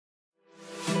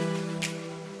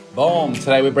Boom!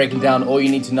 Today we're breaking down all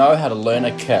you need to know how to learn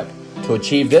a kip. To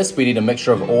achieve this, we need a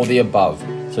mixture of all the above.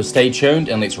 So stay tuned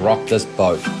and let's rock this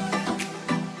boat.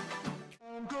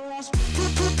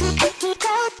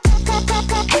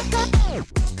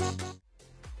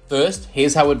 First,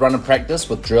 here's how we'd run a practice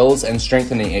with drills and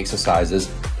strengthening exercises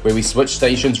where we switch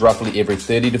stations roughly every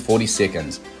 30 to 40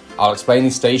 seconds. I'll explain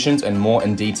these stations and more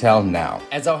in detail now.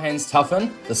 As our hands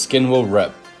toughen, the skin will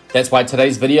rip. That's why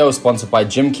today's video is sponsored by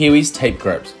Gym Kiwi's tape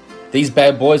grips. These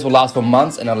bad boys will last for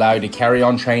months and allow you to carry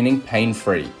on training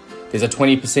pain-free. There's a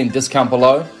 20% discount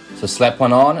below, so slap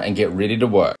one on and get ready to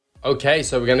work. Okay,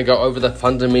 so we're going to go over the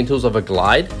fundamentals of a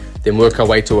glide, then work our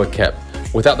way to a kip.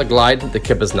 Without the glide, the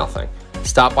kip is nothing.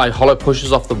 Start by hollow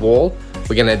pushes off the wall.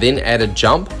 We're going to then add a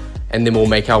jump, and then we'll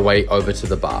make our way over to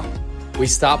the bar. We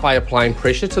start by applying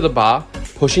pressure to the bar,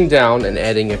 pushing down and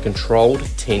adding a controlled,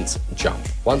 tense jump.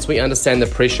 Once we understand the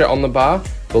pressure on the bar,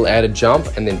 we'll add a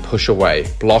jump and then push away,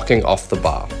 blocking off the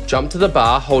bar. Jump to the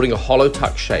bar holding a hollow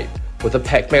tuck shape, with a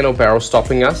Pac-Man or barrel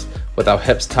stopping us, with our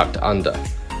hips tucked under.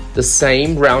 The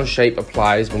same round shape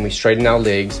applies when we straighten our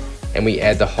legs and we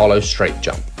add the hollow straight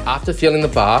jump. After feeling the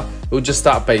bar, we'll just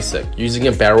start basic, using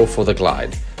a barrel for the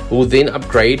glide. We'll then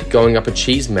upgrade going up a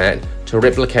cheese mat to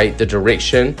replicate the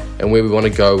direction and where we want to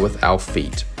go with our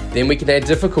feet. Then we can add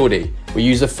difficulty. We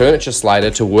use a furniture slider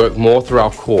to work more through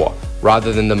our core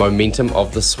rather than the momentum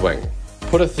of the swing.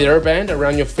 Put a TheraBand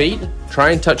around your feet.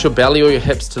 Try and touch your belly or your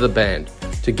hips to the band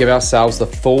to give ourselves the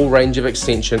full range of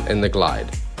extension in the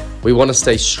glide. We want to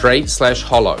stay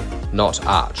straight/hollow, not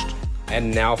arched.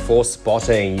 And now for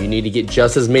spotting. You need to get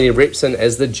just as many reps in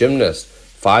as the gymnast.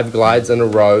 5 glides in a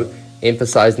row,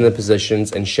 emphasizing the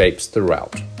positions and shapes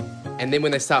throughout. And then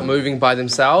when they start moving by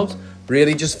themselves,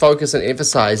 really just focus and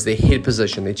emphasize their head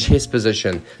position, their chest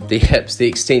position, their hips, the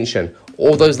extension,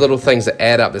 all those little things that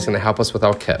add up that's going to help us with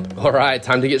our kip. All right,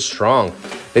 time to get strong.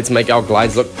 Let's make our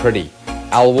glides look pretty.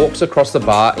 Our walks across the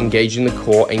bar, engaging the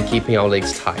core and keeping our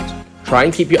legs tight. Try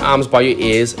and keep your arms by your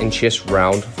ears and chest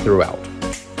round throughout.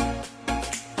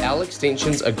 Our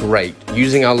extensions are great,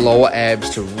 using our lower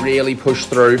abs to really push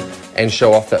through and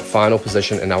show off that final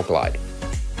position in our glide.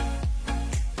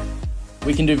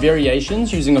 We can do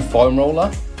variations using a foam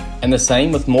roller, and the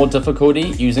same with more difficulty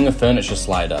using a furniture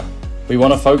slider. We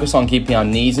want to focus on keeping our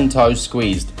knees and toes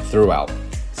squeezed throughout.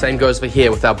 Same goes for here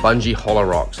with our bungee hollow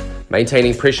rocks,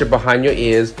 maintaining pressure behind your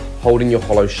ears, holding your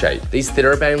hollow shape. These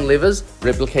TheraBand levers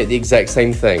replicate the exact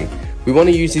same thing. We want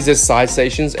to use these as side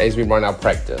stations as we run our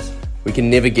practice. We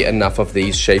can never get enough of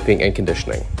these shaping and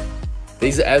conditioning.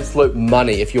 These are absolute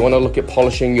money. If you want to look at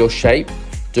polishing your shape,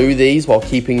 do these while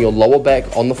keeping your lower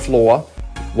back on the floor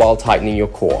while tightening your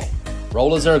core.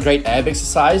 Rollers are a great ab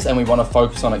exercise, and we want to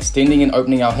focus on extending and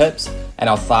opening our hips and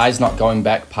our thighs not going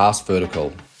back past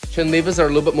vertical. Chin levers are a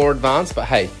little bit more advanced, but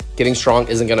hey, getting strong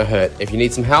isn't going to hurt. If you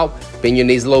need some help, bend your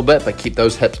knees a little bit, but keep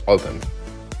those hips open.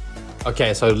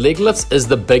 Okay, so leg lifts is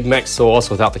the Big Mac sauce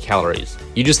without the calories.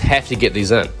 You just have to get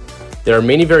these in. There are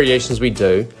many variations we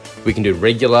do. We can do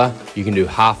regular, you can do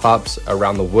half ups,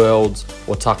 around the worlds,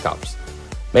 or tuck ups.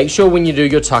 Make sure when you do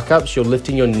your tuck ups, you're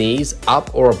lifting your knees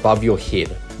up or above your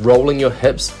head, rolling your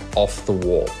hips off the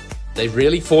wall. They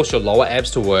really force your lower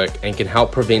abs to work and can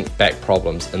help prevent back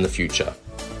problems in the future.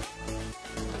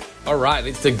 All right,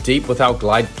 let's dig deep with our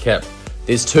glide kip.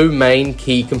 There's 2 main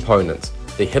key components,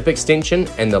 the hip extension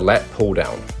and the lat pull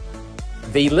down.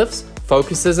 V-lifts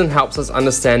focuses and helps us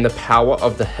understand the power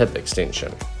of the hip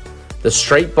extension. The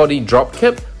straight body drop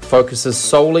kip focuses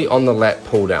solely on the lat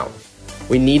pull down.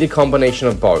 We need a combination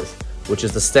of both, which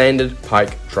is the standard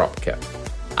pike drop kip.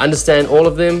 Understand all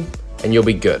of them and you'll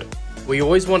be good. We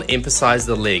always want to emphasize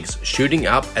the legs shooting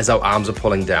up as our arms are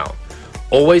pulling down.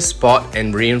 Always spot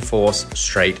and reinforce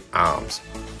straight arms.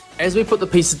 As we put the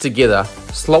pieces together,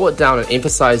 slow it down and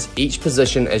emphasize each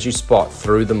position as you spot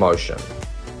through the motion.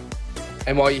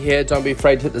 And while you're here, don't be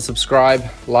afraid to hit the subscribe,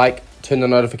 like, turn the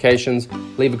notifications,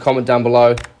 leave a comment down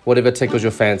below, whatever tickles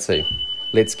your fancy.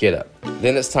 Let's get it.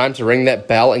 Then it's time to ring that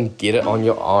bell and get it on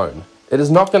your own. It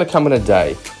is not going to come in a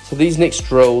day, so these next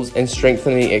drills and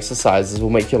strengthening exercises will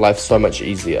make your life so much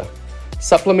easier.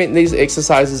 Supplement these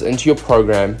exercises into your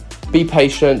program, be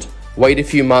patient, wait a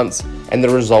few months, and the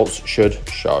results should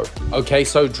show. Okay,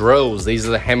 so drills, these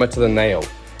are the hammer to the nail.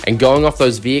 And going off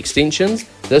those V extensions,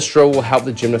 this drill will help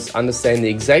the gymnast understand the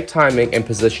exact timing and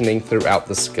positioning throughout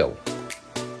the skill.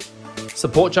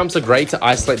 Support jumps are great to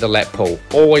isolate the lat pull,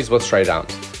 always with straight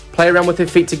arms. Play around with their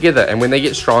feet together, and when they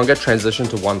get stronger, transition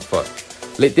to one foot.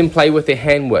 Let them play with their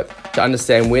hand width to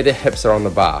understand where their hips are on the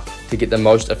bar to get the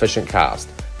most efficient cast.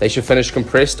 They should finish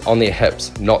compressed on their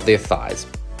hips, not their thighs.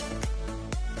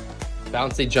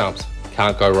 Bouncy jumps,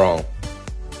 can't go wrong.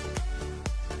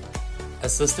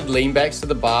 Assisted lean backs to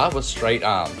the bar with straight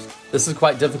arms. This is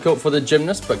quite difficult for the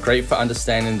gymnast, but great for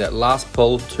understanding that last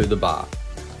pull to the bar.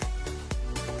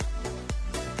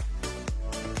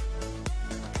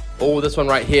 Oh, this one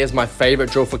right here is my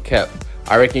favorite drill for Kip.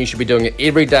 I reckon you should be doing it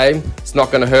every day. It's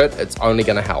not gonna hurt, it's only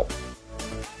gonna help.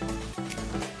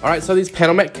 Alright, so these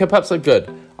panel mat Kip ups are good.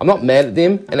 I'm not mad at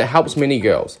them, and it helps many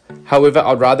girls. However,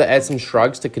 I'd rather add some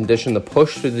shrugs to condition the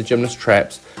push through the gymnast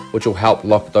traps, which will help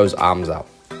lock those arms up.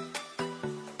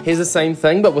 Here's the same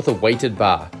thing, but with a weighted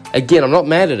bar. Again, I'm not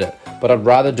mad at it, but I'd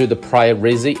rather do the prior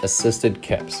resi assisted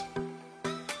Kips.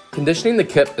 Conditioning the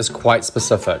Kip is quite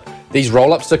specific. These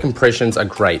roll-ups to compressions are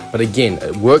great, but again,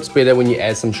 it works better when you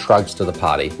add some shrugs to the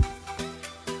party.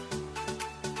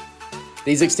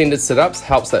 These extended sit-ups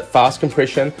helps that fast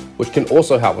compression, which can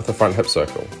also help with the front hip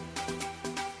circle.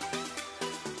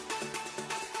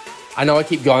 I know I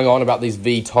keep going on about these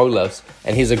V toe lifts,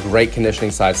 and here's a great conditioning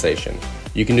side station.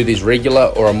 You can do these regular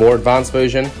or a more advanced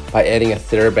version by adding a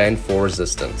TheraBand for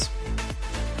resistance.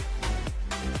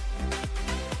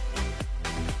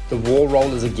 The wall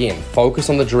rollers again, focus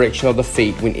on the direction of the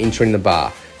feet when entering the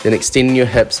bar, then extending your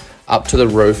hips up to the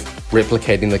roof,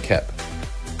 replicating the Kip.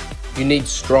 You need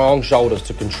strong shoulders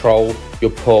to control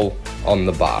your pull on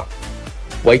the bar.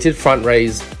 Weighted front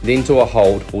raise, then to a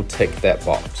hold will tick that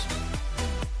box.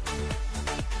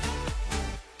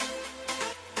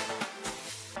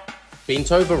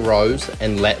 Bent over rows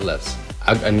and lat lifts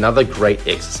are another great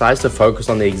exercise to focus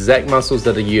on the exact muscles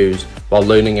that are used while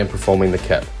learning and performing the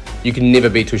Kip. You can never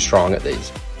be too strong at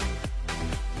these.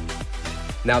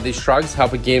 Now these shrugs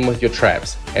help again with your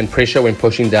traps and pressure when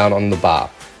pushing down on the bar.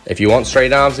 If you want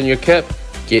straight arms in your Kip,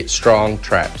 get strong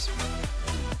traps.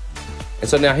 And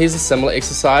so now here's a similar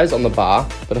exercise on the bar,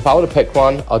 but if I were to pick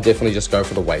one, I'll definitely just go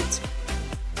for the weights.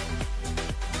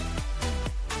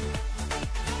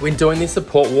 When doing these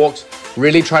support walks,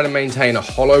 really try to maintain a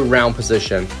hollow round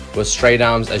position with straight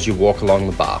arms as you walk along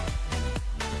the bar.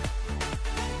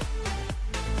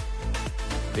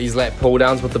 These lat pull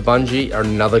downs with the bungee are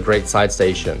another great side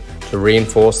station to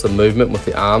reinforce the movement with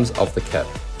the arms of the Kip.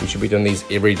 You should be doing these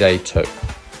every day too.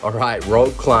 Alright,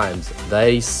 rope climbs,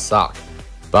 they suck,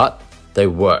 but they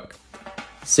work.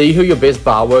 See who your best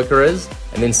bar worker is,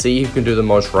 and then see who can do the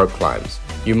most rope climbs.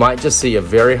 You might just see a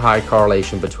very high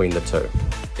correlation between the two.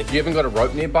 If you haven't got a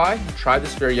rope nearby, try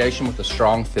this variation with a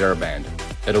strong TheraBand.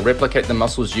 It'll replicate the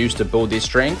muscles used to build their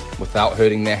strength without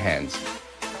hurting their hands.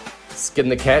 Skin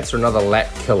the cats are another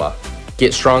lat killer.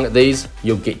 Get strong at these,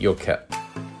 you'll get your Kip.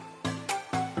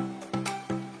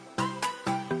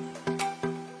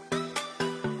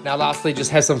 Now lastly,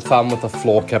 just have some fun with a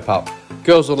floor Kip up.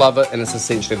 Girls will love it, and it's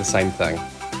essentially the same thing.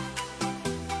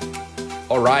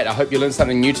 Alright, I hope you learned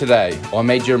something new today, or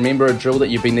made you remember a drill that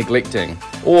you've been neglecting,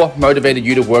 or motivated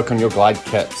you to work on your glide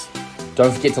Kips.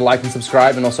 Don't forget to like and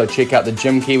subscribe, and also check out the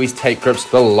Gym Kiwis tape grips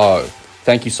below.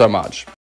 Thank you so much.